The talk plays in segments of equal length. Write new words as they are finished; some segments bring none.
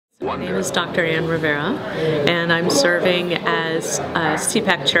My name is Dr. Rivera, and I'm serving as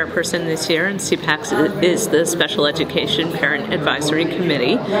CPAC chairperson this year, and CPAC is the Special Education Parent Advisory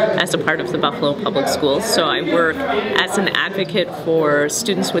Committee as a part of the Buffalo Public Schools. So I work as an advocate for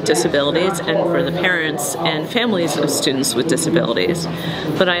students with disabilities and for the parents and families of students with disabilities.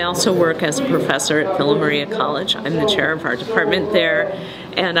 But I also work as a professor at Villa Maria College. I'm the chair of our department there,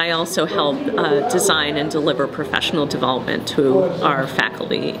 and I also help design and deliver professional development to our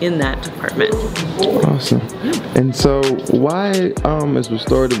faculty in that department. Awesome. And so why is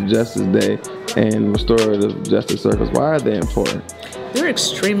Restorative Justice Day and Restorative Justice Circles, why are they important? They're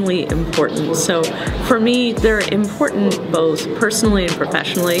extremely important. So for me, they're important both personally and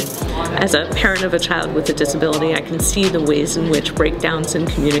professionally. As a parent of a child with a disability, I can see the ways in which breakdowns in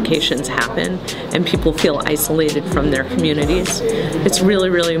communications happen and people feel isolated from their communities. It's really,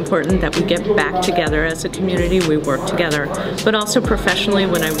 really important that we get back together as a community, we work together. But also professionally,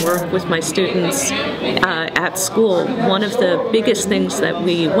 when I work with my students at school, one of the biggest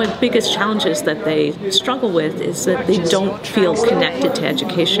biggest challenges that they struggle with is that they don't feel connected to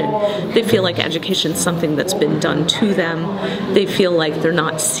education. They feel like education is something that's been done to them. They feel like they're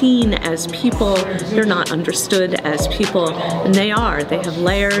not seen as people, they're not understood as people, and they are. They have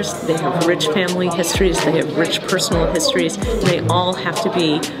layers, they have rich family histories, they have rich personal histories, and they all have to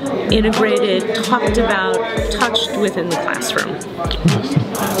be integrated, talked about, touched within the classroom. Awesome.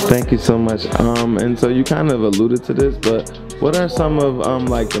 Thank you so much. And so you kind of alluded to this, but what are some of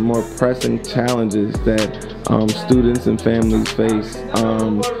like the more pressing challenges that students and families face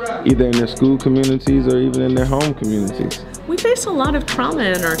either in their school communities or even in their home communities? We face a lot of trauma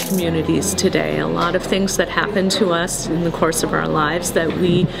in our communities today, a lot of things that happen to us in the course of our lives that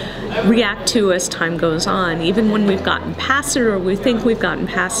we react to as time goes on. Even when we've gotten past it or we think we've gotten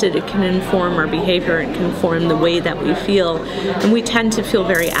past it, it can inform our behavior, it can inform the way that we feel, and we tend to feel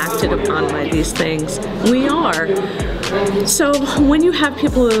very acted upon by these things. We are. So when you have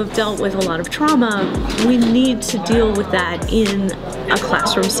people who have dealt with a lot of trauma, we need to deal with that in a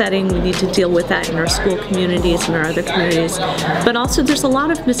classroom setting, we need to deal with that in our school communities and our other communities, but also there's a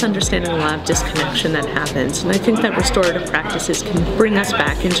lot of misunderstanding, a lot of disconnection that happens, and I think that restorative practices can bring us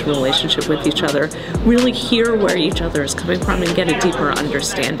back into relationship with each other, really hear where each other is coming from and get a deeper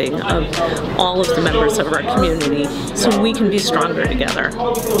understanding of all of the members of our community so we can be stronger together.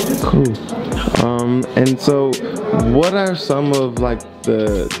 Cool. And so what are some of like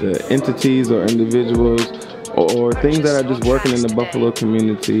the entities or individuals or things that are just working in the Buffalo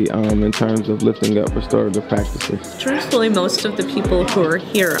community in terms of lifting up restorative practices? Truthfully, most of the people who are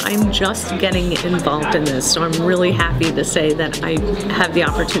here, I'm just getting involved in this, so I'm really happy to say that I have the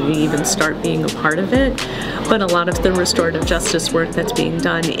opportunity to even start being a part of it. But a lot of the restorative justice work that's being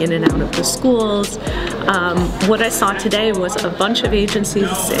done in and out of the schools, what I saw today was a bunch of agency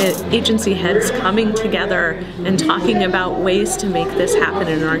heads coming together and talking about ways to make this happen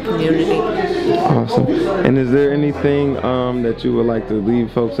in our community. Awesome. And is there anything that you would like to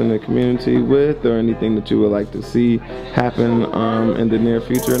leave folks in the community with, or anything that you would like to see happen in the near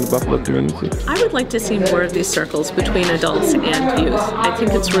future in the Buffalo community? I would like to see more of these circles between adults and youth. I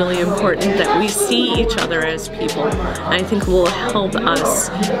think it's really important that we see each other as people. I think it will help us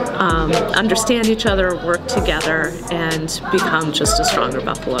understand each other, work together, and become just a stronger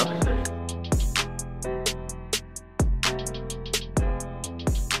Buffalo.